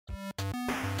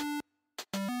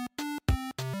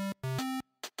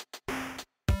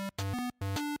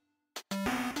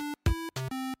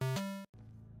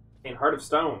14. Heart of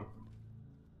Stone.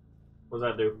 What does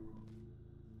that do?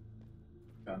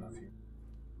 Got enough here.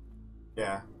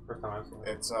 Yeah. First time I've seen it.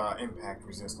 It's impact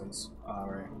resistance.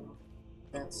 Alright.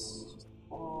 That's just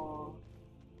all.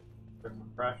 There's some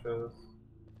precious.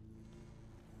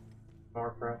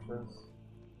 More precious.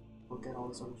 Look at all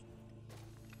this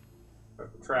other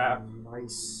Trap.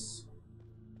 Nice.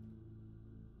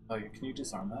 Oh, can you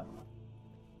disarm that?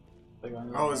 Like on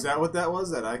your Oh, thing? is that what that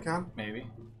was? That icon? Maybe.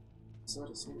 Is that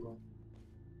a single?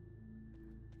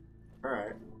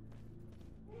 Alright.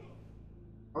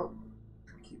 Oh.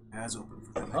 Keep eyes open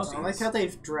for the Oh, next I like how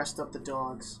they've dressed up the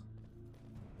dogs.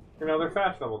 You know, they're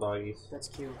fashionable doggies. That's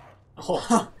cute.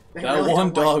 Oh, They that really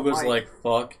one don't dog was white. like,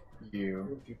 fuck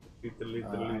you.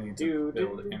 I need to Dude,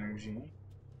 build energy.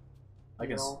 I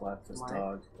can Heal slap this my-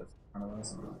 dog that's in front of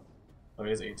us. Oh, he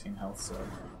has 18 health, so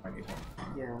I need him.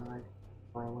 Yeah,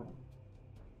 violent.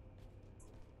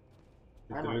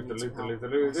 I don't need some help.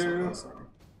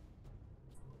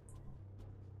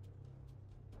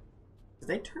 Did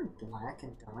they turn black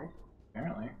and die?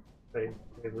 Apparently. They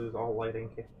lose all lighting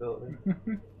capability.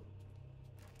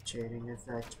 Shading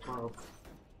effect broke.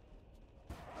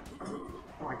 Oh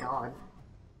my god.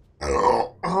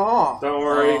 Oh! Don't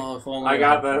worry. Oh, if only I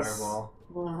got had this.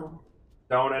 Fireball.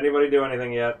 Don't anybody do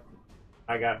anything yet.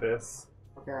 I got this.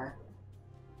 Okay.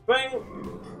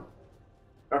 Bing!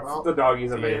 That's Well, the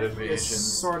doggies evaded. yeah.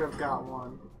 This sort of got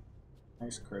one.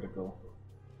 Nice critical.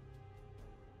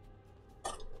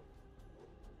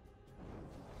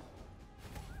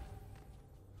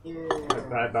 Yeah.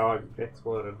 That dog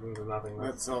exploded into nothing.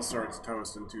 That cell starts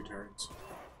toast in 2 turns.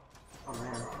 Oh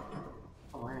man.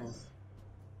 Oh man.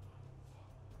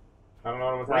 I don't know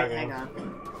what I'm Wait, attacking. hang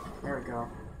on. There we go.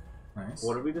 Nice.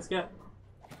 What did we just get?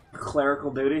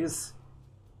 Clerical duties?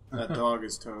 That dog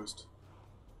is toast.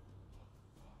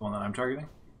 The one that I'm targeting?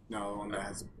 No, the one that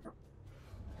has...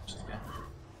 Yeah.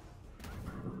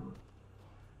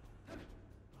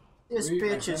 This Sweet,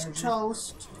 bitch nice is energy.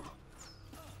 toast.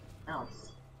 Ow.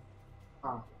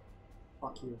 Ah.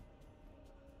 Fuck you.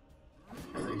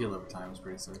 The heal over time is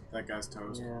pretty sick. That guy's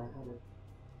toast. Yeah.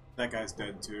 That guy's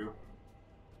dead too.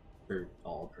 They're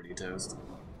all pretty toast.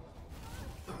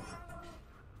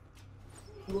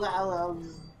 Wow.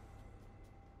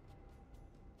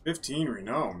 15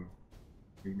 renown.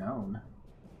 Renown.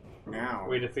 Now.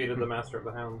 We defeated the Master of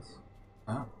the Hounds.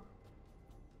 Oh.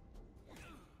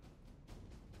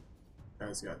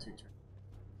 Guy's got 2 turns.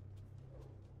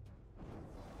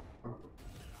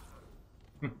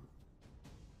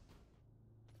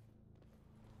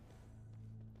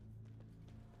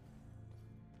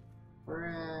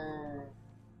 Hooray.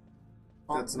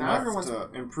 That's now enough everyone's to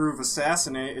improve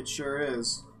assassinate, it sure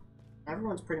is.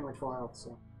 everyone's pretty much wild,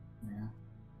 so Yeah.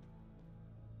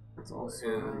 that's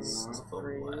also Is nice. the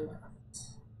Upgrade. left.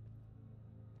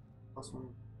 Plus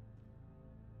one.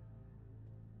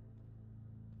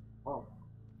 Oh.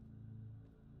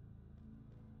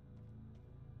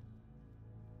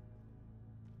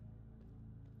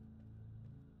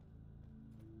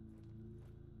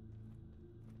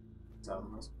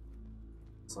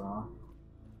 So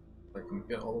I can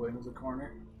get all the way into the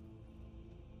corner.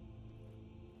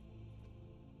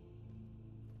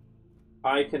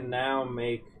 I can now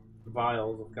make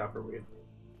vials of copperweed.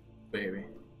 Baby.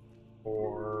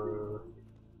 Or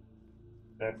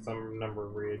that's some number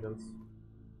of reagents.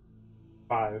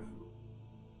 5.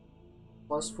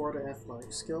 Plus 4 to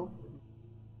athletic skill.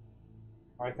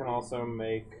 I can also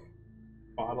make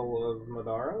bottle of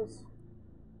Madaras,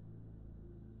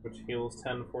 which heals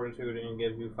 10 fortitude and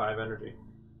gives you 5 energy.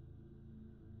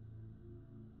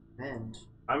 And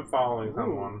I'm following Ooh.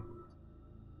 someone.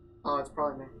 oh, it's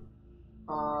probably me.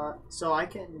 So I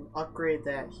can upgrade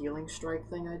that healing strike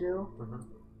thing I do. Mhm.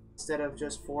 Instead of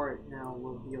just 4, it now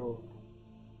will heal.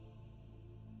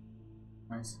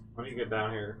 Nice. Why don't you get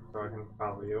down here so I can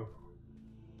follow you?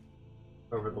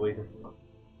 Over the Legion.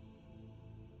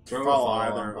 Follow follow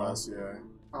either of on us, yeah.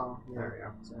 Oh, yeah. There we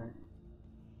go. Sorry.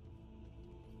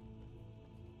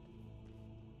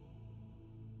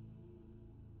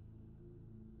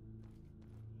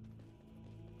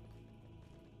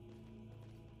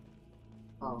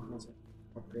 Oh, that's it.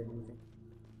 Upgrade anything.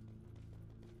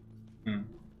 Hmm.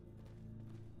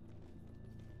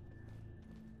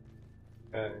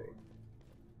 Okay.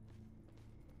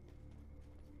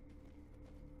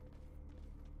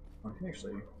 I can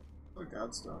actually. Oh,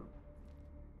 Godstone.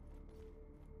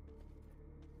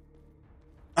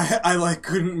 I like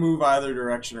couldn't move either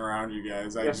direction around you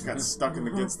guys. I just got stuck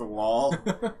against the wall.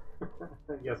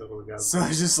 Yes, it was a god. So I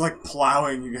was just like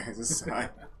plowing you guys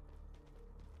aside.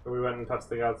 So we went and touched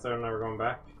the Godstone and now we're going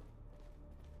back.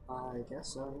 I guess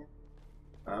so, yeah.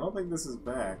 I don't think this is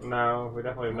back. No, we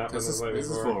definitely have not been This this way is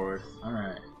before. forward.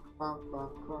 Alright.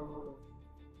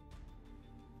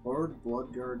 Lord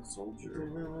Bloodguard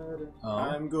Soldier. Oh,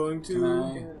 I'm going can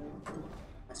to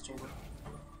That's chamber.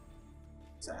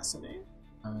 assassinate.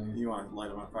 I You want to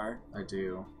light him on fire?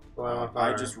 do. Well,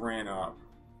 I just ran up.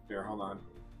 Here, hold on.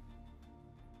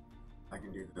 I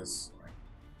can do this.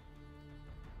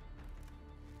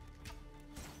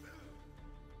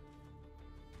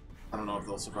 I don't know if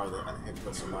they'll survive that. I think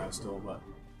they'll survive still, but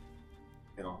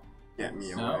it'll get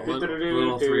me No, away.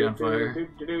 little 3 on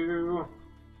fire.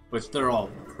 Which they're all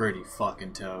pretty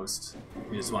fucking toast.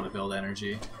 You just want to build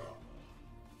energy.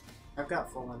 I've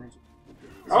got full energy.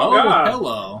 Oh, God!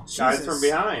 Hello! Guys Jesus. from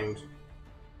behind.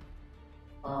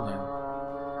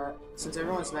 Since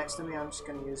everyone's next to me, I'm just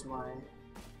gonna use my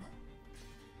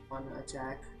one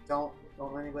attack. Don't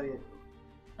let anybody.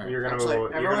 You're gonna Actually,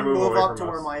 move. You're everyone gonna move move away up from to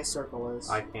where us. my circle is.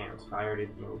 I can't. I already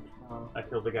moved. I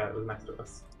killed the guy that was next to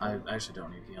us. I actually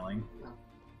don't need healing.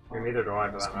 Neither do I,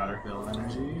 for Just that gonna matter. build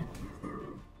energy.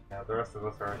 Yeah, the rest of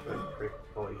us are actually pretty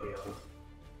fully healed.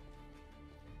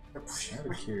 I have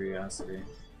a curiosity.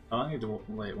 Oh, I need to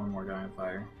light one more guy on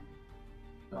fire.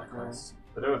 Okay. Quest.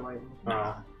 To do it.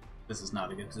 Nah, this is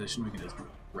not a good position. We can just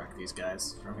wreck these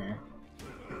guys from here.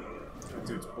 That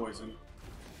dude's poison.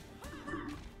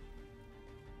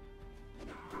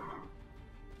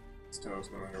 It's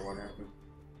toast no matter what happens.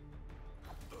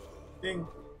 Ding!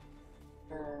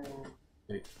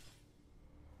 Hey.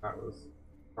 That was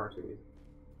far too easy.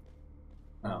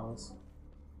 No.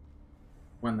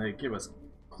 When they give us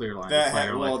clear line That of fire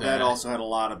had, like well, that, that also had a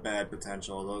lot of bad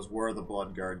potential. Those were the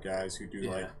Bloodguard guys who do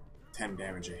Yeah. like 10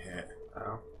 damage a hit.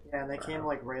 Oh. Yeah, and they came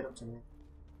like right up to me.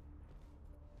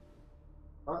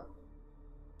 What?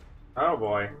 Oh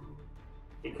boy.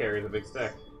 He carries a big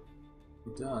stick.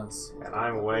 it does. And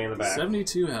I'm way in the back.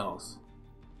 72 health.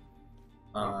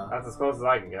 That's as close as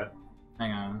I can get.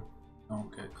 Hang on.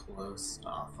 Don't get close.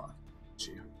 Oh, fuck.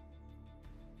 You.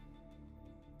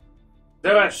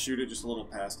 Do it! Shoot it just a little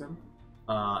past him.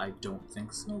 I don't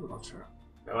think so, but I'll try.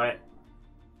 Do it.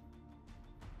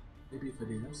 Maybe if I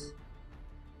do this.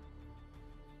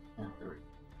 Yeah, there we go.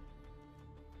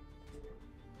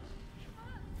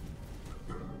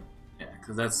 Yeah,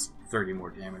 because that's 30 more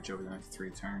damage over the next 3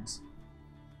 turns.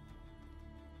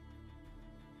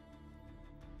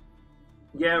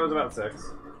 Yeah, it was about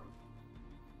 6.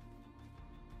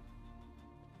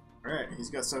 Alright, he's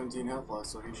got 17 health left,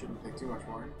 so he shouldn't take too much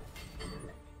more.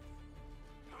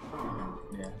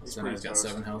 Yeah, He's so now pretty he's got toast.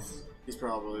 7 health. He's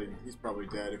probably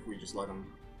dead if we just let him.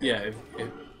 Yeah, if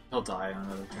he'll die on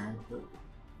another turn. But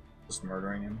just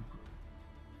murdering him.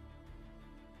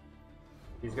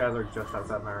 These guys are just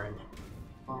outside my range.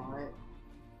 Alright.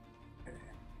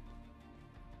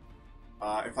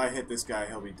 If I hit this guy,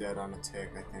 he'll be dead on a tick,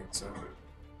 I think, so.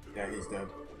 Yeah, he's dead.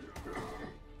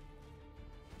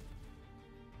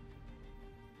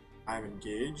 I'm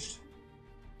engaged.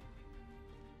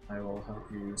 I will help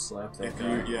you slap that If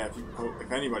guy.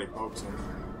 if anybody pokes him,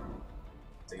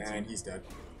 and he's dead.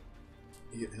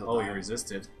 He'll Oh, die. he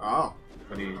resisted, Oh,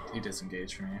 but he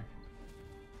disengaged from you.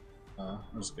 I'm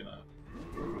just gonna...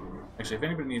 Actually, if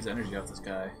anybody needs energy off this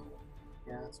guy...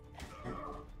 Yeah. That's...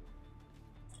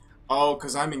 oh,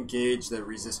 because I'm engaged. They're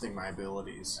resisting my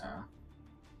abilities.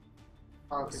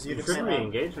 Oh, because you You could shouldn't say be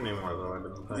engaged anymore, though, I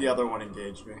didn't think. The other one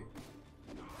engaged me.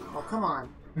 Oh, come on.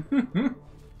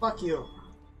 Fuck you.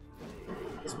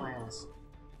 Kiss my ass.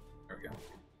 There we go.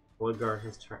 Bloodguard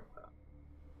has turned up.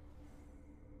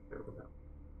 There we go.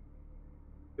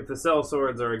 If the cell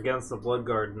swords are against the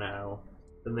Bloodguard now,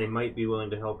 then they might be willing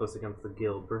to help us against the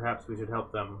guild. Perhaps we should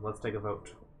help them. Let's take a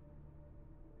vote.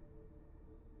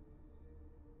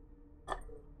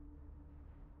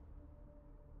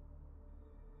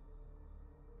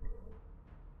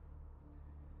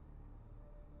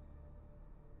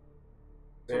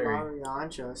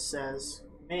 Mariancha says,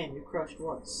 man, you crushed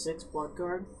what, 6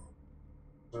 Bloodguard?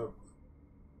 Oh.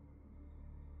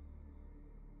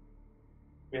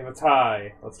 We have a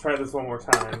tie. Let's try this one more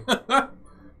time.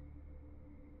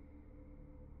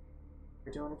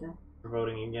 You're doing it again? We're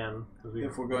voting again.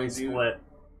 If we're going to- split.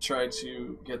 Try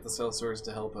to get the cell swords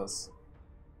to help us.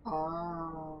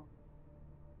 Oh.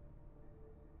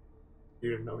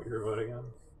 You didn't know what you were voting on.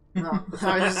 No,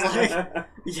 I was just like,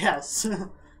 yes.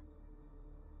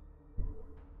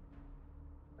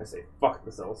 I say, fuck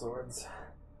the cell swords.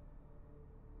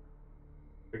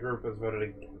 The group has voted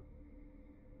again.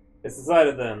 It's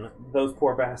decided then. Those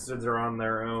poor bastards are on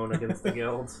their own against the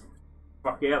guild.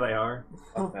 Fuck yeah, they are.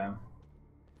 Fuck them.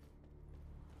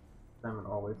 Them and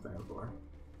always stand for.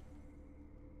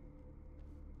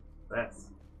 That's.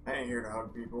 I ain't here to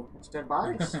hug people. It's dead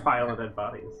bodies. Pile of dead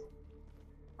bodies.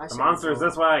 I The say monster's go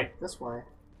this way. This way.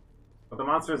 But the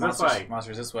monster's this way.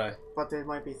 Monsters this way. But there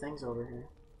might be things over here.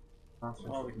 Monsters.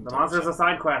 Well, we can The double monster's check. a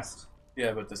side quest.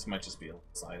 Yeah, but this might just be a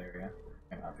side area.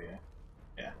 Might not be a...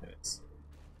 Yeah, it is.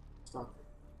 Stop.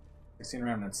 16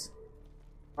 remnants.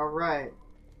 Alright.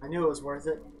 I knew it was worth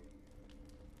it.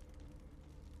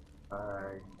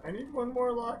 I need one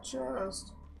more locked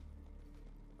chest.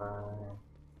 And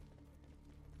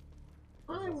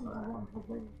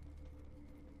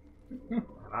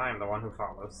I'm the one who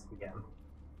follows again.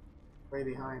 Way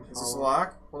behind. Is this a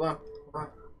lock? Hold on. Hold on.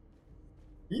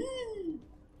 Yee!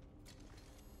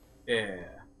 Yeah.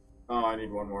 Oh, I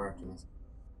need one more after this.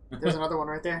 There's another one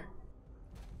right there.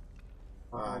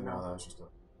 No, that was just a...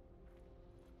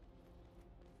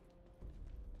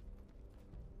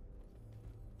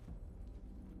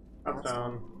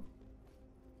 Godstone.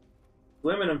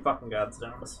 Swimming in fucking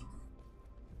Godstones.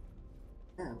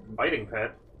 Yeah. Fighting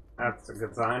pit. That's a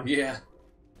good sign. Yeah.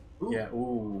 Ooh. Yeah.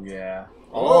 Ooh, yeah.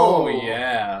 Oh. Oh,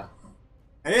 yeah.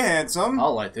 Hey, handsome!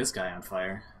 I'll light this guy on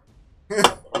fire.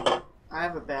 I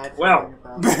have a bad Well, feeling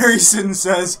about Barryson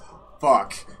says,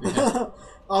 fuck.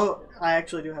 Oh, I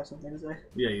actually do have something to say.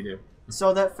 Yeah, you do.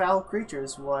 So that foul creature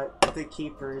is what the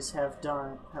keepers have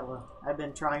done. I've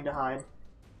been trying to hide.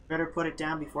 Better put it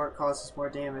down before it causes more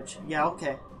damage. Yeah,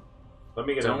 okay. Let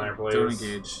me get in there, please. Don't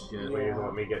engage yet. Please Yeah.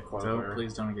 let me get closer.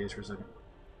 Please don't engage for a second.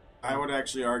 I would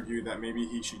actually argue that maybe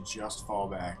he should just fall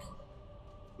back.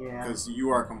 Yeah. Because you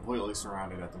are completely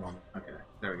surrounded at the moment. Okay,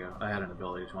 there we go. I had an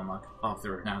ability to unlock off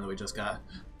the now that we just got.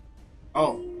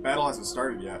 Oh, battle hasn't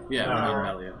started yet. Yeah, No. we're not in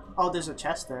battle yet. Oh, there's a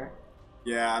chest there.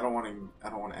 Yeah, I don't want to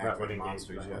That would activate engage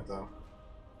monsters that. yet, though.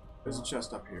 There's a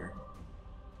chest up here.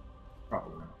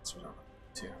 Probably monsters on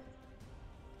it too.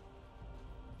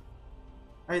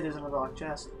 Hey, there's another locked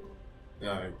chest. Did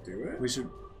I do it? We should.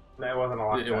 No, it wasn't a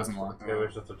locked It chest. wasn't locked. It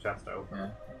was just a chest open. Yeah.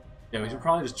 Yeah, we should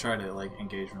probably just try to like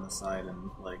engage from the side and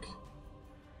like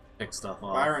pick stuff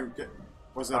off. Byron,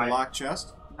 was that a I- locked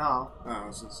chest? No, No, I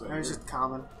was just saying. it was just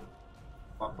common.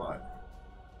 But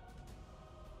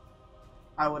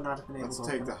I would not have been able let's to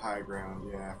take open the it. high ground,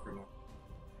 yeah, for now.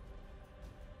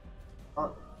 Oh,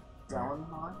 is that one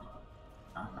locked?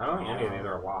 I don't think any of these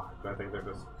are locked. I think they're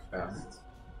just chests.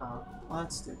 Oh, well,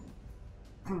 that's stupid.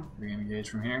 We're gonna engage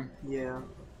from here. Yeah.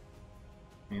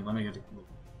 Hey, let me get a.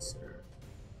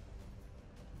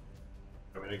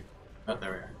 I mean, Oh,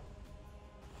 there we are.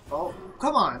 Oh,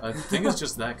 come on! I think it's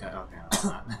just that guy. Okay, no, it's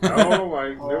not. no, I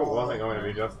knew it wasn't going to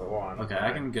be just the one. Okay,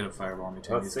 I can get a fireball in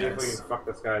between Let's these see if we guys. can fuck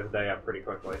this guy's day up pretty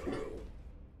quickly.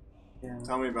 Yeah.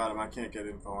 Tell me about him, I can't get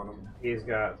info on him. He's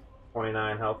got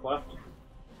 29 health left.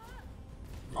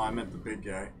 Oh, I meant the big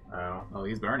guy. Oh, Oh,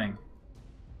 he's burning.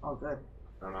 Oh, good.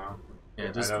 I don't know.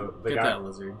 Yeah, just I know the get guy- that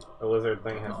lizard. The lizard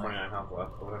thing has Definitely. 29 health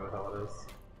left, whatever the hell it is.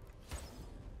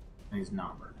 And he's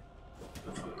not burning.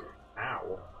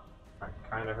 Ow. That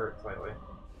kind of hurt slightly.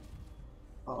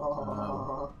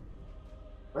 Oh.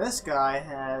 This guy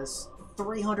has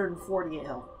 348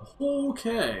 health.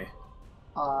 Okay.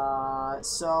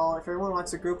 So if everyone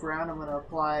wants to group around, I'm gonna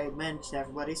apply mend to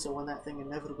everybody, so when that thing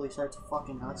inevitably starts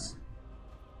fucking us.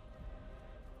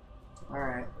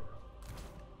 Alright.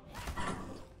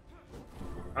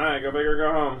 Alright, go big or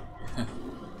go home.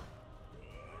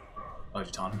 Oh, did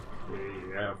you taunt him?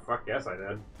 Yeah, fuck yes I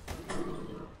did.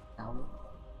 Owie.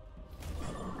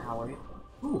 Owie.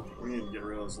 Ooh. We need to get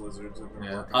rid of those lizards. If they're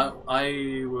Yeah, working.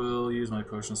 I will use my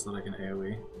potion so that I can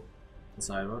AoE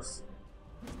inside of us.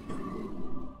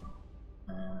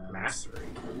 And Mastery.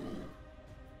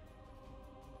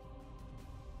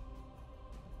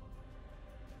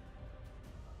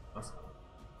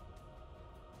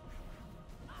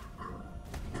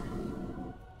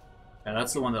 Yeah,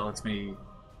 that's the one that lets me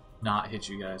not hit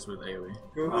you guys with AoE.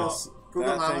 Google's, Oh,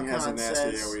 Google that thing has a Nomicon nasty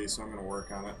says AoE, so I'm gonna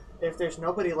work on it. if there's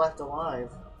nobody left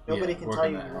alive, nobody Yeah, can work tell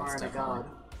on you that, you that's aren't a definitely- god.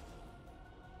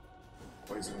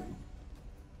 Poison.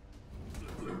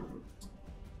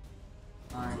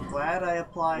 I'm glad I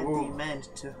applied Ooh. the mend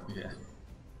to. Yeah.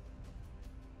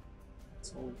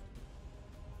 So,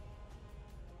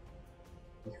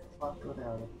 be fucked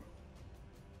without it.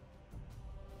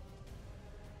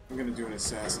 I'm gonna do an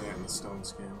assassinate in the stone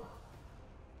skin.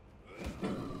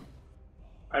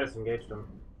 I just engaged him.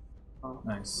 Oh,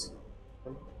 Nice.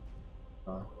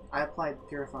 I applied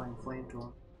purifying flame to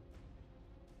him.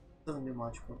 Doesn't do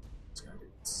much, but It's gonna do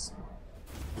this.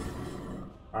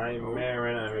 I may or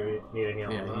may not maybe need a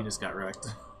healing. Yeah, he just got wrecked.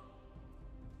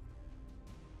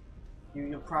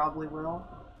 you probably will.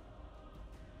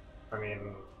 I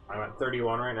mean, I'm at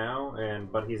 31 right now,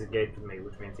 but he's engaged with me,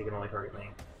 which means he can only target me.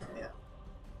 Yeah.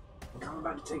 I'm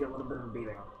about to take a little bit of a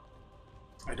beating.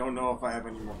 I don't know if I have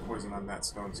any more poison on that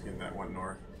stone skin that went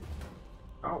north.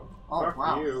 Oh, Oh, fuck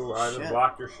wow. you. I just Shit.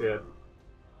 blocked your shit.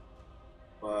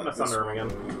 But I'm gonna this thunder him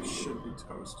one again. should be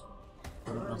toast. I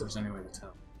don't know if there's any way to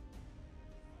tell.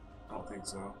 I don't think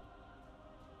so.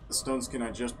 The stone skin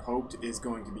I just poked is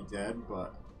going to be dead,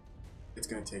 but it's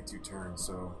going to take 2 turns,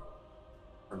 so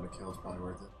for him to kill is probably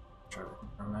worth it. Try to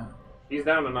confirm that. He's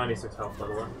down to 96 health, by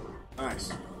the way.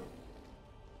 Nice.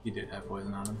 He did have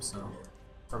poison on him, so.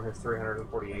 From his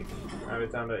 348. Now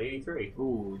it's down to 83.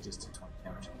 Ooh, he just did 20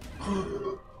 damage.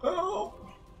 Oh!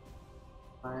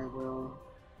 I will.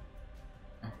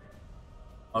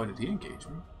 Oh, did he engage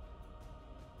me?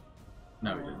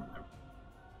 No, he didn't.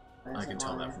 I That's can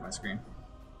tell that fine. from my screen.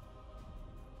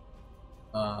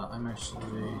 I'm actually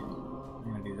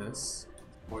gonna do this.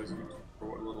 Poison for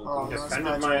what little Oh, goes. no, it's Defended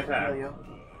not my trying to attack. kill you.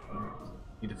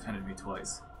 He defended me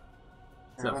twice.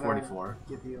 It's I'm at gonna 44.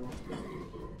 Give you.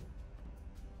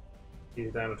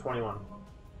 He's down to 21.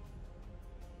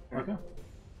 Okay.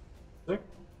 Sick.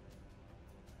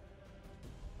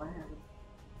 I have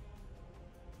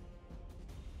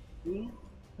it.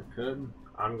 I could.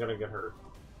 I'm gonna get hurt.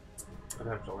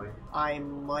 Potentially. I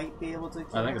might be able to.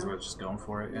 I think it's worth just going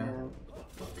for it, yeah.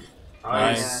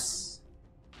 Nice. Yes.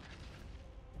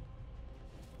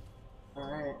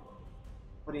 Alright.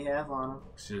 What do you have on him?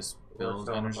 Just build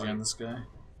still in the energy fight. on this guy.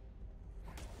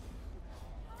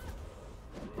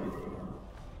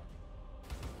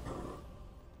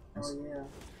 Nice. Oh yeah.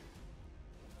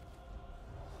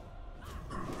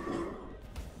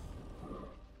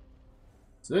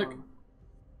 Sick.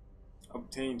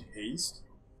 Obtained haste?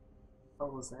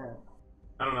 What was that?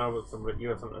 I don't know, but you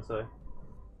have something to say.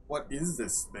 What is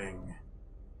this thing?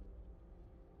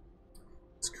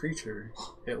 This creature,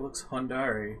 it looks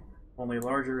Hundari, only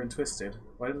larger and twisted.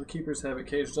 Why do the keepers have it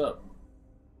caged up?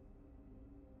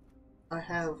 I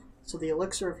have. So the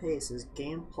elixir of haste is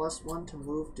gain +1 to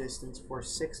move distance for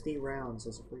 60 rounds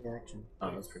as a free action.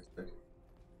 Oh, that's pretty sick.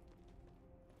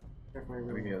 Definitely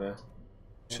We really- gotta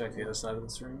check the other side of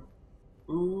this room.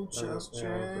 Ooh, chest Yeah,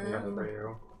 check. for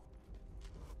you.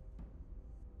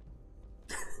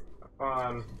 Have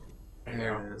fun.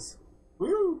 There it is.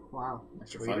 Woo! Wow.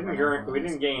 Extra We 5 didn't, rounds. we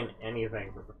didn't gain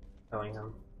anything for killing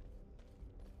him.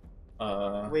 We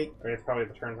I mean, it's probably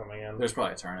the turn something in. There's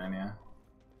probably a turn in, yeah.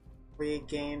 we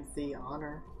gained the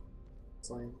honor. It's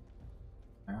like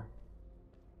Yeah.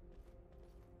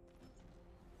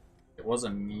 It was a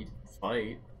neat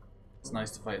fight. It's nice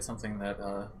to fight something that, you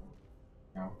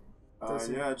know.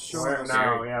 Yeah, it's showing Where, us.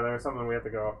 no, yeah, there's something we have to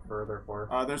go up further for.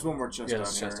 There's one more chest Yeah, down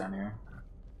there's a here. chest down here.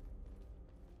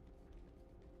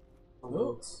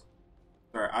 salutes.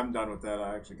 Sorry, I'm done with that.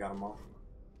 I actually got them all.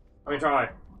 Let me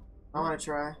try. I want to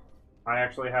try. I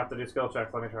actually have to do skill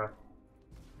checks. Let me try.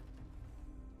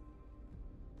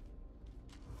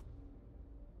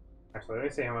 Actually, let me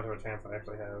see how much of a chance I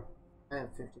actually have. I have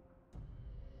 50.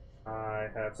 I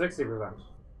have 60%.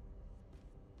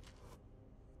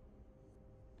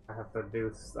 I have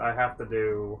to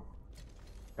do.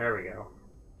 There we go.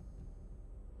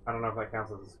 I don't know if that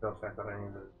counts as a skill check that I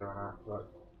need to do or not,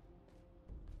 but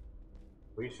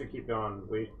we should keep going.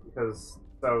 Because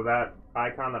so that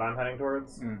icon that I'm heading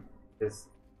towards is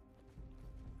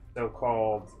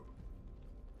so-called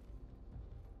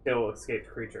kill escaped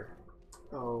creature.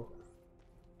 Oh.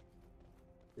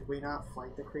 Did we not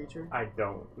fight the creature? I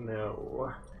don't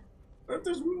know. But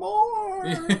there's more!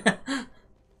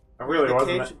 It really The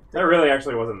wasn't. cage- That really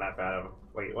actually wasn't that bad of.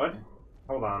 Wait, what?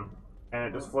 Hold on. And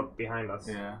it just flipped behind us.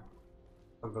 Yeah.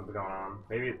 Something's going on.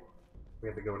 Maybe we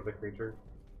have to go to the creature.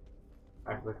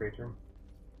 Back to the creature.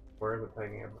 Where is it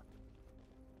taking us?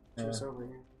 Just over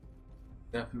here.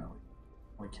 Definitely.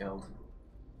 We killed.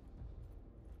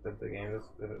 Did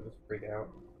it just freak out?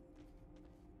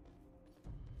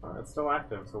 It's still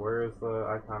active, so where is the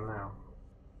icon now?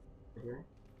 Right here.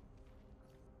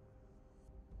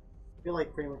 I feel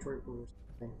like pretty much where we were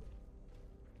saying.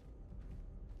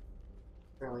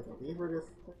 Is there like a lever to...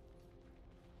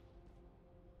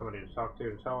 Somebody to talk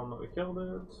to tell them that we killed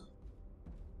it?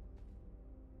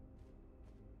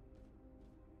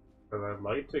 Because I'd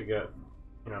like to get,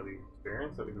 you know, the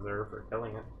experience that we deserve for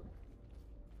killing it.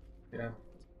 Yeah.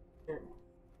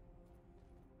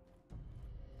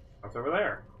 What's over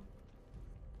there?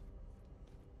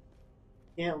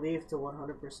 Can't leave to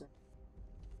 100%.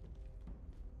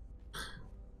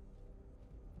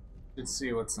 Should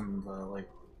see what's in the, like,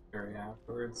 area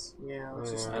afterwards. Yeah, let's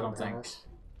just Yeah, I go don't think. past.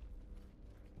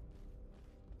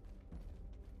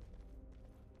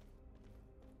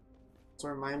 So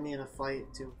remind me in a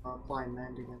fight to apply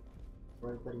mend again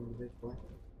for everybody individually.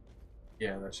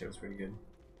 Yeah, that shit was pretty good.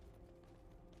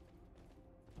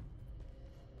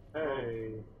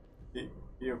 Hey.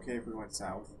 Be okay if we went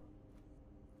south.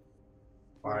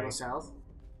 Why? Go south.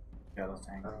 Yeah, the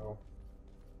thing. Oh.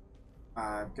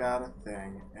 I've got a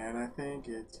thing, and I think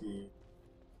it's he.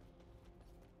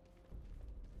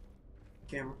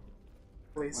 Camera.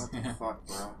 Please. What the fuck,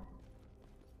 bro?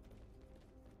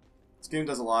 This game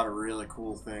does a lot of really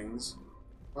cool things.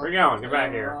 Where you going? Get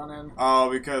back here. Running. Oh,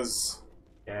 because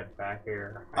Get back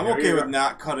here. I'm okay with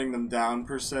not cutting them down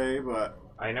per se, but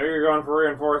I know you're going for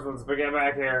reinforcements, but get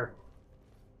back here.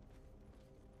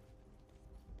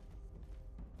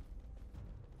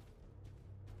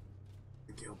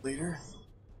 the guild leader.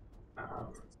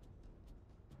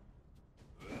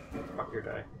 Fuck your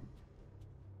day.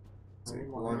 It's a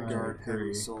Bloodguard heavy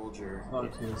agree. soldier.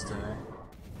 Fuck his day.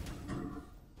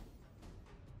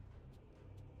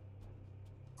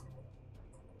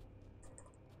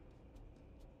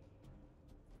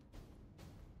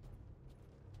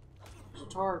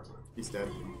 Tarp. He's dead.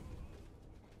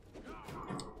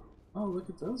 Oh, look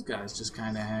at those guys just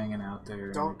kind of hanging out there.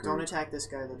 in a Don't group. attack this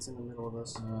guy that's in the middle of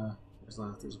us. There's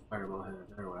a fireball headed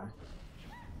their way.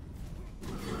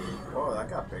 Oh, that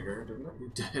got bigger,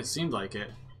 didn't it? It seemed like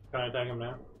it. Can I attack him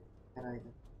now? And I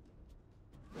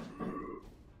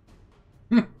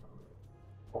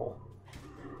Oh.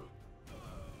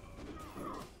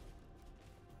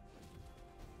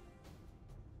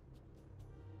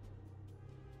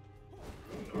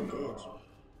 engage.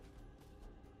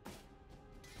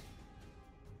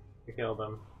 You killed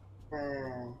him.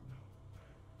 Hey.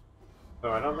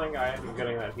 So I don't think I am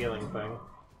getting that healing thing.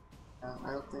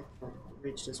 I don't think I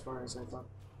reached as far as I thought,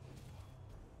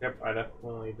 Yep, I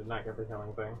definitely did not get the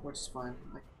healing thing. which is fine.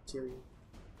 I can heal you.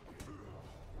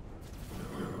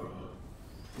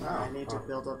 Oh, I need to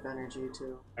build up energy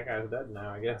too. That guy's dead now,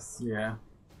 I guess. Yeah.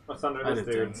 What's under I this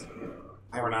did dude?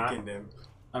 I Or not. weakened him.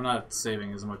 I'm not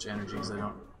saving as much energy as I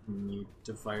don't need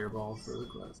to fireball for the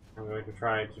quest. I'm going to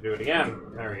try to do it again.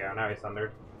 There we go, now he's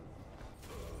thundered.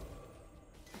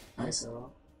 Nice.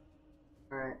 So,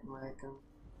 alright, Mike,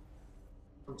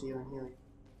 come to you and heal you.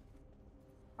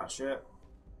 Ah, shit.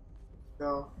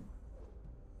 Go.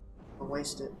 Don't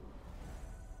waste it.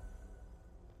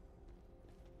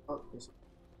 Oh, there's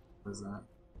What is that?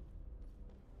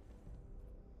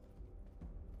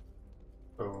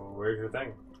 So where's your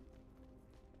thing?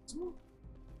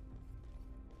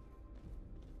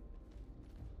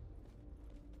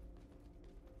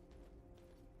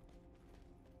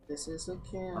 This is a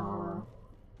camera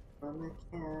from the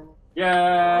can.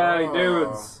 Yay, Oh.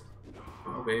 dudes!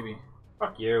 Oh, baby.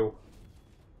 Fuck you.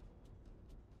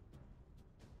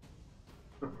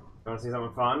 Wanna see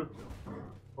something fun?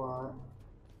 What?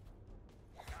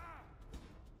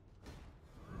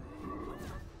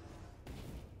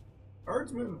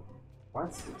 Herdsman.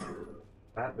 What?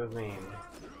 That does mean.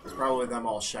 It's probably them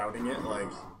all shouting it like,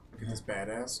 look at this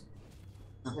badass.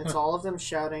 It's all of them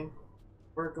shouting,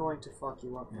 "We're going to fuck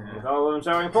you up." Yeah. With all of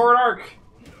them shouting forward arc!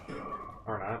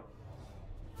 Or not.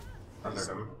 Thundered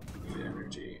him. The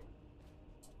energy.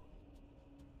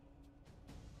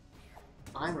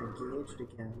 I'm engaged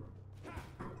again.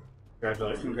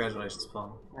 Congratulations. Congratulations,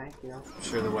 Paul. Thank you. I'm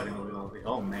sure the wedding will be lovely.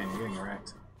 Oh man, you're getting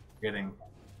wrecked. You're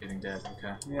getting dead.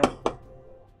 Okay. Yeah.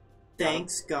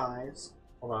 Thanks, guys.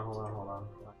 Hold on.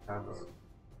 I have this.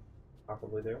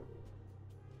 Possibly do.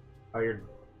 Oh, you're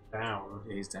down.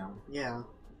 Yeah, he's down. Yeah,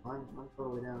 I'm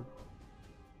totally down.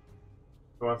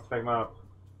 Who wants to pick him up?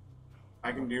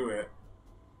 I can do it.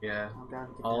 Yeah. I'm down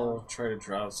to get I'll down. try to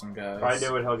drop some guys. If I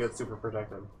do it, he'll get super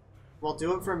protected. Well,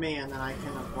 do it for me, and then I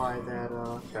can apply that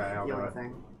Okay, I'll do healing it.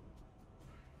 thing.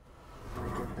 When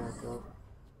I get back up.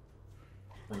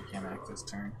 Well, you can't act this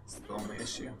turn. It's the only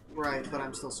issue. Right, but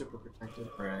I'm still super protected.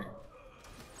 Right.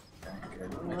 Okay,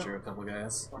 good. I drew a couple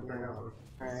guys. Yeah.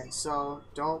 Alright, so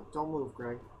don't move,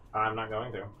 Greg. I'm not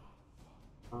going to.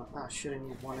 Should I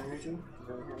need one energy?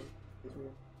 Really have- gives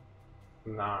me-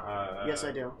 Not, Yes,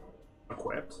 I do.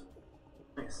 Equipped.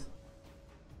 Nice.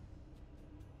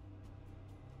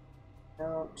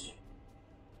 Ouch.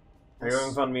 Are you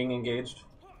having fun being engaged?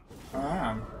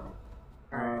 Um,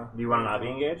 Alright. Do you want to not be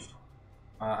engaged?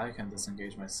 I can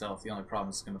disengage myself. The only problem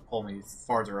is it's going to pull me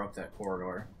farther up that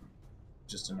corridor.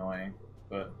 Just annoying.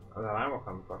 But, Then I will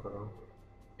come fuck with him.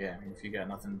 yeah, I mean, if you got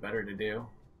nothing better to do.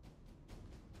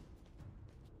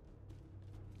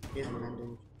 He's an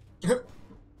ending.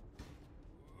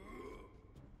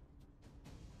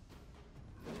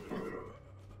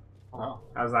 Oh,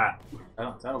 How's that?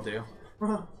 that'll do.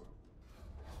 I'd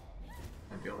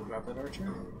be able to drop that archer.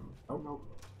 Nope.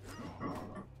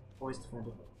 Always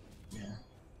defended. Yeah.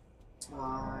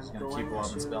 I'm Just gonna going keep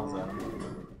lobbing to spells at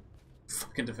him.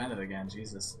 Fucking defend it again,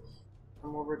 Jesus.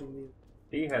 come over to you.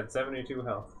 He had 72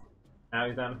 health. Now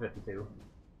he's down to 52.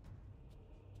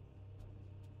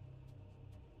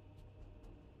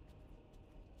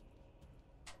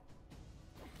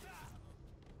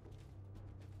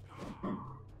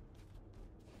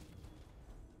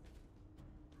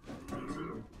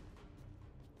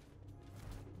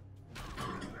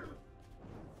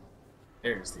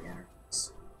 There's the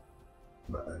energies.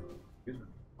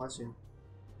 Bless you.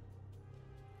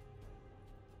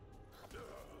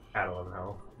 At 11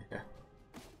 health. Yeah.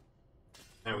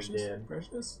 Now we did.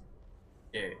 Precious?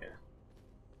 Yeah.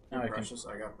 Now You're I can. precious.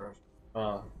 I got precious.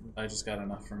 I just got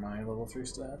enough for my level 3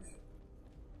 staff.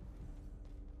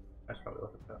 I should probably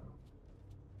look at that.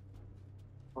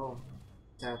 Oh,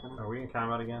 it's happening. Are we in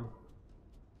combat again?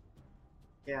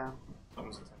 Yeah. That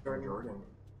was attacking Jordan.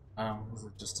 Is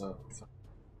it just a.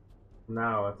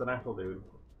 No, it's an actual dude.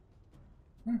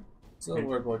 It's a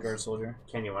Lord Bloodguard soldier.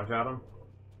 Can you one-shot him?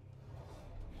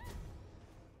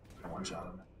 I one shot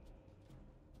him.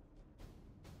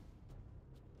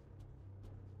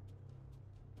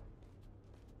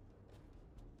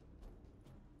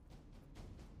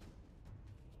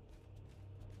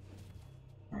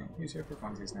 Alright, he's here for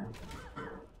funsies now.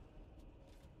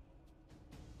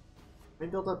 We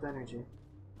build up energy.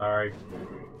 Alright. Oh,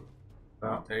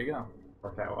 Well, there you go.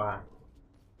 work out why.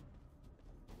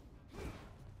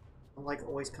 I'm like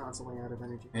always constantly out of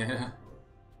energy. Yeah.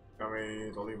 Want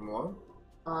me to leave him alone?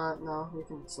 No, we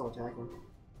can still attack him.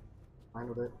 Fine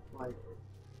with it. Like,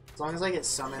 as long as I get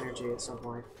some energy at some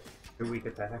point. 2 weak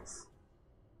attacks.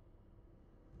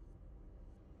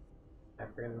 I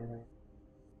forget anything.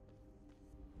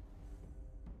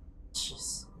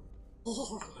 Jeez.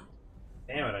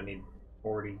 Damn it, I need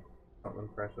 40 something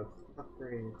precious.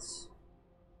 Upgrades.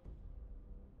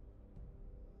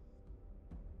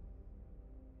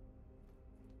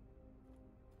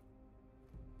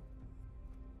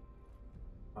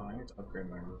 Oh, I need to upgrade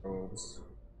my robes.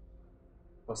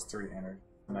 Plus 3 energy.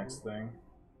 Next thing.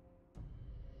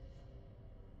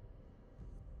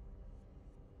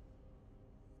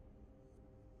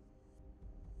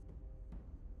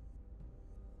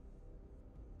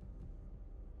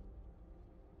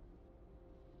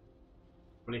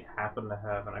 Somebody happen to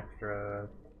have an extra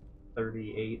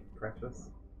 38 precious?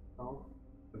 Oh.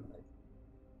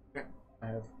 I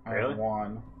have Really?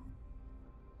 1.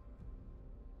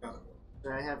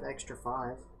 So I have extra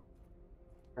 5.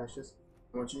 Precious.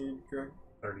 How much you need, Greg?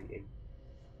 38.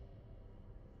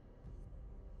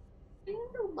 What do you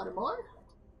do, buddy boy?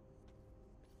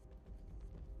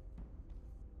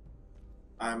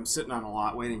 I'm sitting on a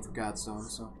lot waiting for Godstone,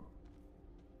 so.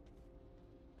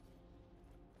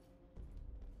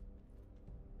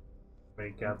 How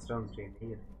many godstones do you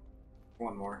need?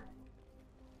 One more.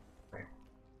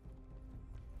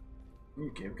 You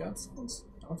give Godstones?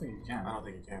 I don't think you can. I don't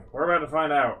think you can. We're about to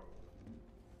find out.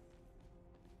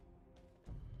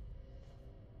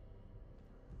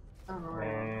 I don't know.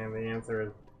 And the answer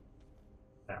is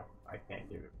no, I can't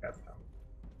give you godstone.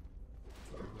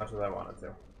 As much as I wanted to.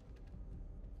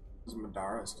 What does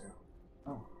Madara's do?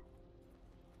 Oh.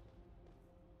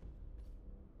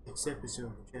 Next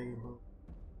episode, Jagged Hook.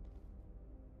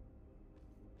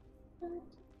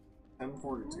 10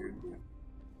 fortitude.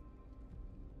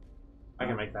 I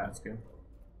can make that. That's good.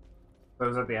 So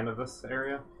is that the end of this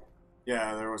area?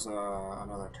 Yeah, there was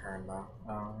another turn though.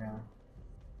 Oh, yeah.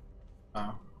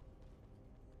 Oh.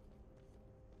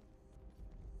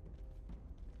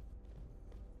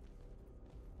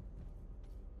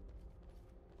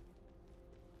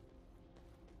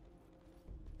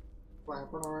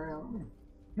 Flapping around.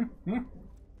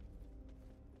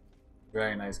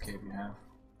 Very nice cape you have.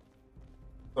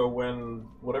 So when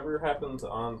whatever happens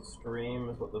on stream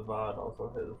is what the VOD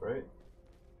also is, right?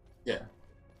 Yeah.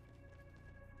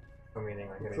 So meaning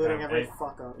like Including anytime, every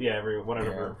fuck up. yeah, every whenever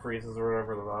Yeah. it freezes or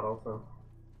whatever, the VOD also.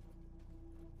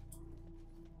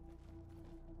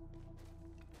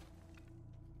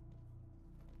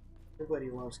 Everybody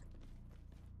loves.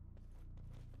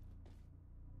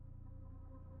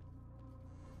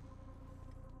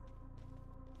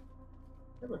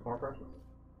 Is it more precious?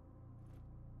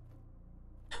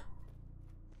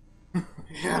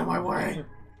 Get out of my way!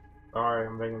 Sorry,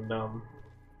 I'm being dumb.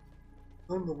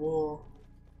 Climb the wall.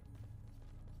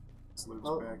 This loot's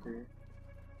Oh. back here.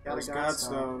 Got a There's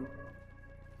Godstone. Godstone.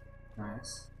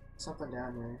 Nice. Something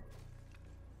down there.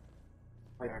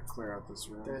 I gotta clear out this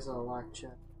room. There's a locked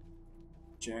chest.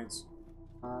 Chance.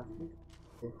 I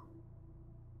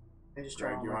just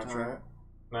Greg, draw you one wanna more try time. it?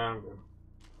 No, I'm good.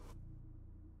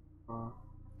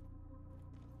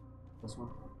 This one.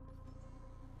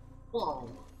 Whoa!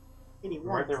 I'm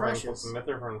 81 right there running precious. some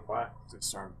Mithril flat.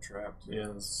 This arm trapped.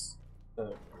 Is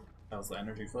the How's the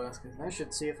energy flask? I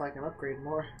should see if I can upgrade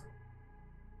more.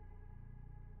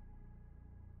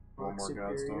 One more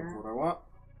Godstone for what I want.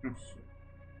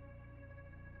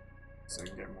 So I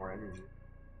can get more energy.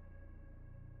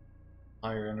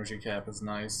 Higher energy cap is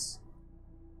nice.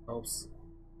 Helps.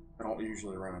 I don't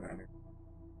usually run out of energy.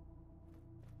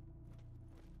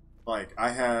 Like,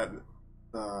 I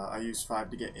use 5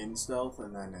 to get in stealth,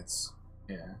 and then it's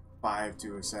 5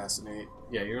 to assassinate.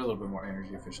 Yeah, you're a little bit more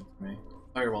energy efficient than me.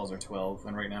 Fireballs are 12,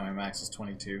 and right now my max is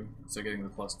 22, so getting the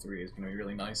 +3 is going to be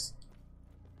really nice.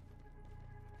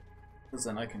 Because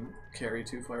then I can carry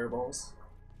 2 fireballs.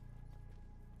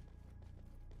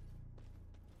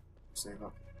 Save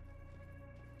up.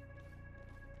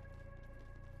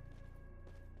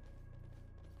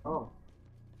 Oh.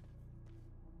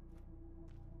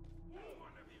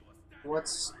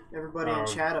 What's everybody in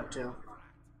chat up to?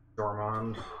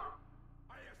 Dormond. Is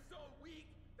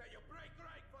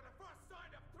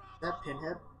that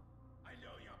Pinhead?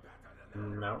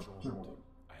 No.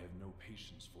 I have no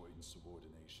patience for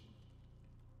insubordination.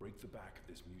 Break the back of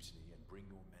this mutiny and bring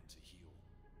your men to heel,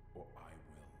 or I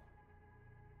will.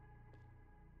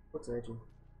 What's aging?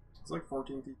 It's like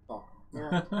 14 feet tall.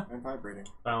 Yeah. And vibrating.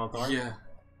 Silent Thorn? Yeah.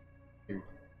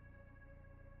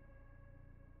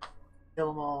 Kill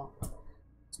them all.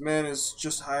 This man is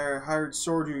just hired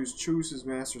sword who choose his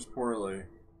masters poorly.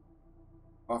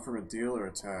 Offer him a deal or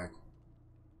attack.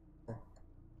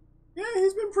 Yeah,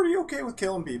 he's been pretty okay with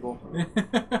killing people.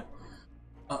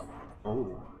 Oh.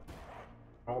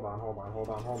 Hold on.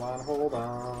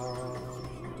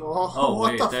 Oh,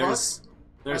 wait, what the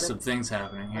there's Are some they- things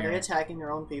happening Are they here. attacking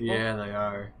their own people? Yeah, they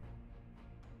are.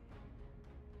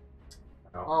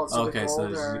 Oh, so Okay, the so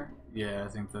gold there's- are... yeah, I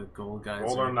think the gold guys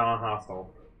Gold are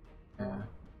non-hostile. Yeah.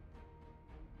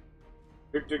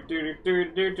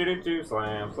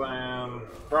 Slam.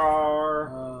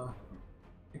 Roar.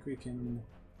 I think we can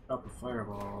drop a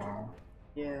fireball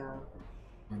Yeah.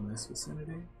 in this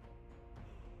vicinity.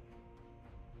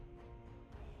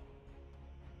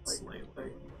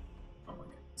 Slightly. Oh my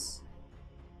goodness.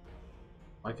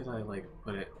 Why could I, like,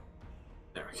 put it...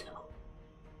 There we go.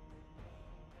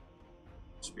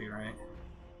 Should be right.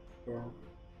 Yeah.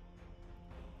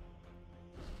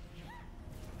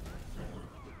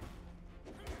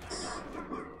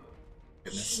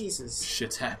 Goodness. Jesus.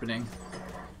 Shit's happening.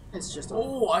 It's just a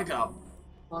Oh, I got...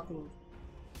 fucking...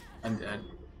 I'm dead.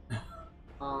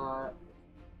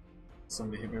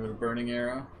 Somebody hit me with a burning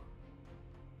arrow.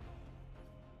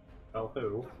 Oh,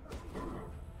 who?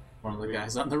 One of the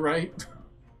guys on the right.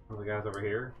 One of the guys over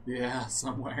here? Yeah,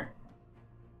 somewhere.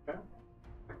 Okay.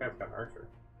 That guy's got an archer.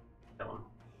 Kill him.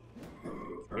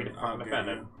 He I'll get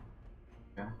defended. you.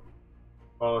 Yeah.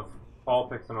 Well, if Paul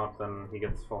picks him up, then he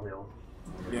gets full heal.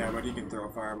 Yeah, but he can throw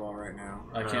a fireball right now.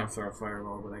 I can't throw a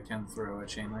fireball, but I can throw a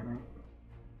chain lightning.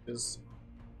 Which is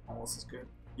almost as good.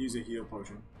 Use a heal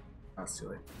potion. That's too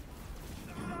late.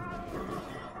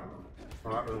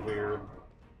 Well, that was weird.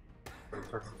 For the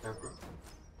circumstances.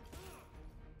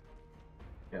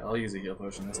 Yeah, I'll use a heal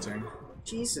potion this turn.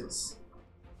 Jesus.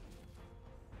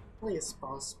 Please,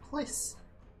 boss. Please.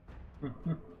 Can't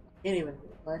even...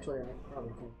 Actually, I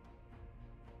probably can.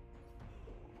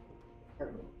 There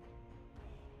we go.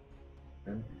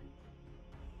 Good.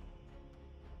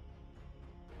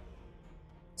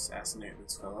 Assassinate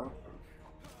this fellow.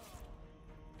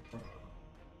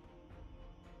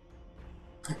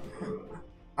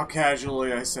 How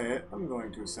casually I say it. I'm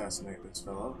going to assassinate this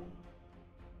fellow.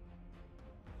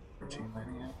 Chain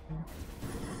lightning out here.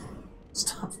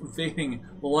 Stop evading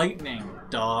lightning,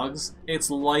 dogs. It's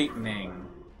lightning.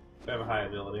 They have a high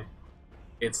ability.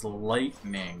 It's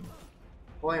lightning.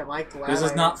 Boy, am I glad This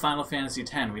is I- not Final Fantasy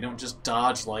X. We don't just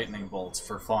dodge lightning bolts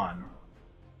for fun.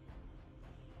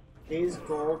 These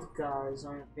gold guys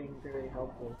aren't being very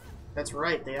helpful. That's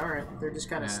right, they aren't. They're just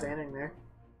kind of Yeah. standing there.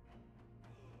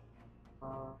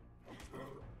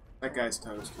 That guy's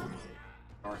toast.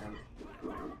 Or him.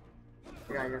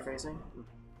 The guy you're facing?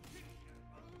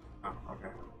 Oh, okay.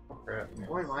 Oh, crap.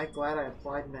 Boy, am I glad I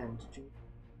applied mend. Gee.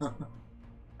 I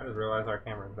just realized our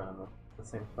camera's been in the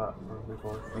same spot as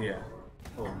before. Yeah.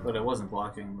 Well, but it wasn't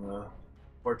blocking the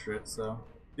portrait, so...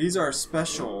 These are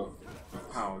special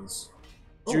hounds.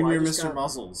 Oh, Junior I just Mr. got-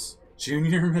 Muzzles.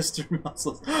 Junior Mr.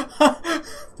 Muscles.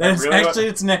 That is Really actually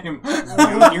its name.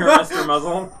 Junior Mr.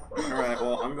 Muzzle? Alright,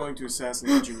 well, I'm going to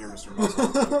assassinate Junior Mr.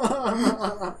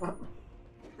 Muzzle.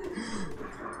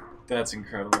 That's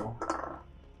incredible.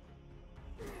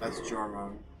 That's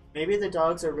Jormon. Maybe the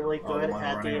dogs are really Oh, the good one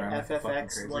at the running around fucking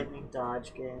FFX crazy. lightning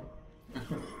dodge game.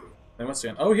 They must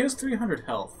have... Oh, he has 300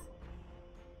 health.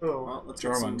 Oh, Well, let's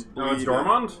get some Jormund. No, it's bleed on-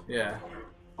 Dormond? Yeah.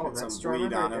 oh get that's some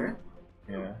bleed Jormund right on him.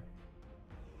 there. Yeah.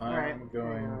 I'm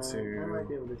going I might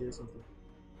be to. able to do something.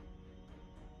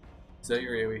 Is that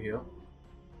your AoE heal?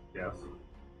 Yes.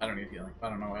 I don't need healing. I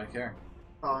don't know why I care.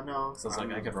 Oh no, So it's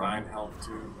like I could Ryan run. health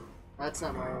too. that's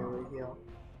not my AoE heal.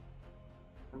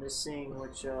 I'm just seeing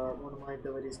which one of my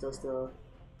abilities does the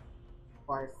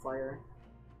apply fire.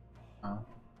 Oh.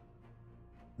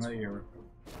 No, you're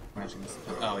matching this.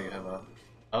 Oh, you have a.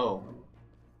 Oh.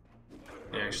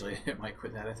 Yeah, actually, it might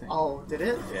quit that, I think. Oh, did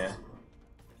it? Yeah.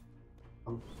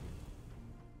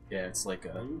 Yeah, it's like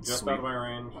a. Just sweep. out of my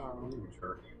range. Um,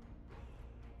 Sure.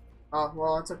 Oh,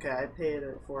 well, it's okay. I paid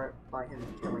for it by him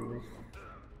killing me.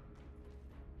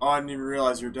 Oh, I didn't even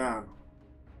realize you're down.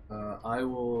 I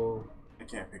will. I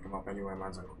can't pick him up anyway.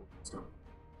 Mine's on cool. So.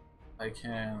 I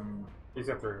can. He's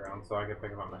got 3 rounds, so I can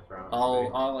pick him up next round.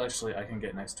 I'll actually. I can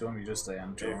get next to him. You just stay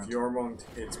on If Jordan.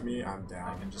 Yormung hits me, I'm I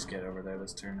down. can just get over there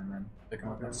this turn and then pick him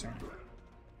up next turn.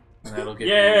 And that'll give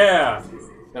Yeah!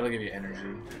 you. That'll give you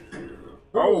energy.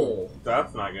 Oh!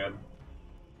 That's not good.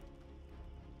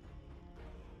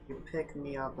 You pick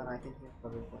me up and I can heal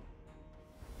everybody.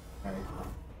 I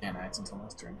can't act until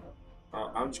next turn.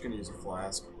 I'm just gonna use a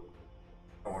flask.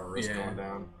 I don't want to risk Yeah. going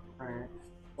down. Alright.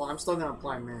 Well, I'm still gonna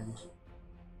apply mend.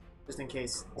 Just in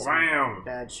case some Wham!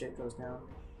 bad shit goes down.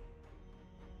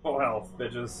 Full health,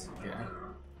 bitches. Yeah.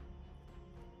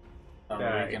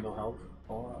 Die. Rekindle help.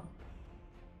 Oh,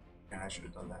 Yeah, I should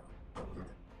have done that.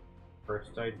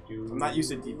 First I do... I'm not used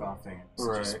to debuffing. It's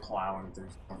just Right. plowing through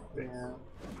something. Yeah.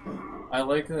 I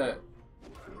like that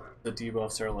the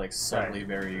debuffs are like subtly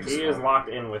very useful. He is locked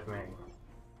in with me.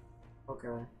 Okay.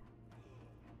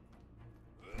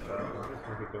 So, I'm just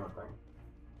gonna keep doing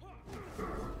things.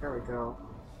 There we go.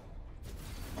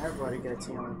 Everybody gets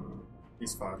healing.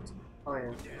 He's fucked. Oh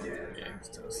yeah. Yeah, he's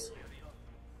toast.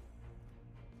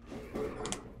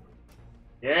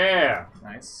 Yeah!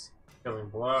 Nice. Killing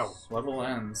blow. Level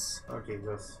ends. Oh,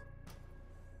 Jesus.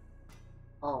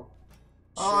 Oh.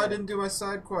 Oh, I shit. didn't do my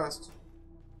side quest.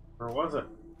 Where was it?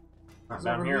 Not It's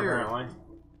down over here, here. apparently.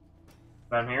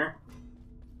 Down here?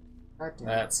 That God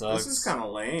damn. sucks. This is kind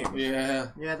of lame. Yeah.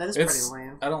 Yeah, that is It's. pretty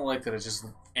lame. I don't like that it just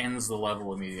ends the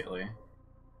level immediately.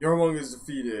 Yormung is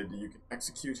defeated. You can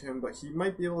execute him, but he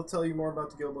might be able to tell you more about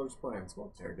the Guild Lord's plans.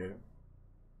 We'll interrogate him.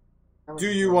 That was Do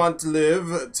you cool. want to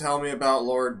live? Tell me about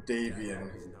Lord Davian.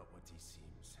 That is not what he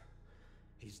seems.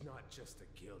 He's not just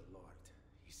a guild lord.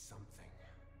 He's something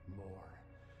more.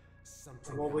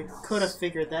 Something Well, we else. could have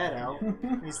figured that out.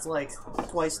 He's like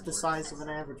twice the size of an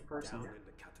average person. Down in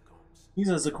the catacombs. He's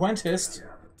a Sequentist.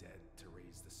 The dead to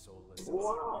raise the soulless.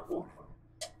 Wow.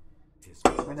 His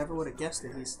I never would have guessed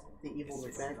that he's the evil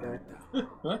bad guy.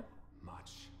 What?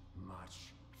 much,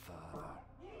 much further.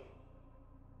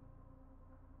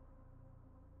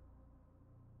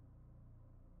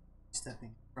 Stepping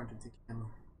in front of the camera.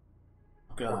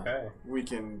 God. Okay. We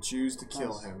can choose to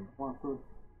kill Nice. him. Want food?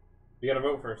 You gotta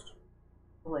vote first.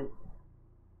 Like,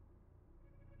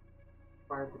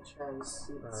 fire the chest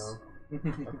seats.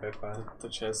 Okay, fine. The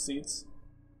chest seats.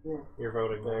 Yeah. You're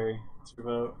voting there. Barry, it's your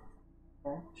vote.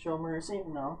 Okay. Show mercy?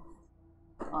 No.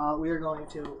 We are going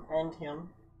to end him.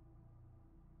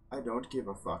 I don't give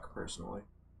a fuck, personally.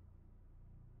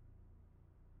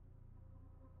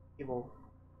 Evil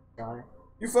guy.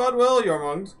 You fought well,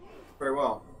 Yormung. Very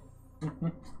well.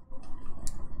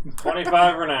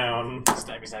 25 renown.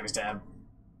 Stabby, stabby, stab.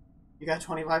 You got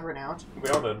 25 renowned? We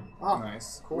all did. Oh,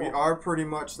 Nice. cool. We are pretty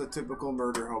much the typical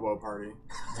murder hobo party.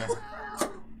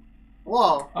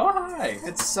 Whoa! Oh, hi!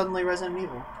 It's suddenly Resident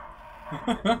Evil.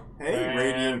 Hey, And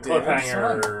Radiant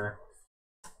cliffhanger.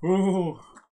 Ooh.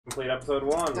 Complete episode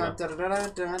 1. Dun, dun, dun,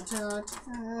 dun, dun, dun,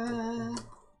 dun.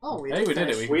 Oh, we Hey, we did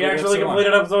it. finish. We did actually episode one.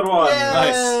 completed episode 1.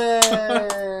 Nice.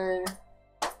 Yay!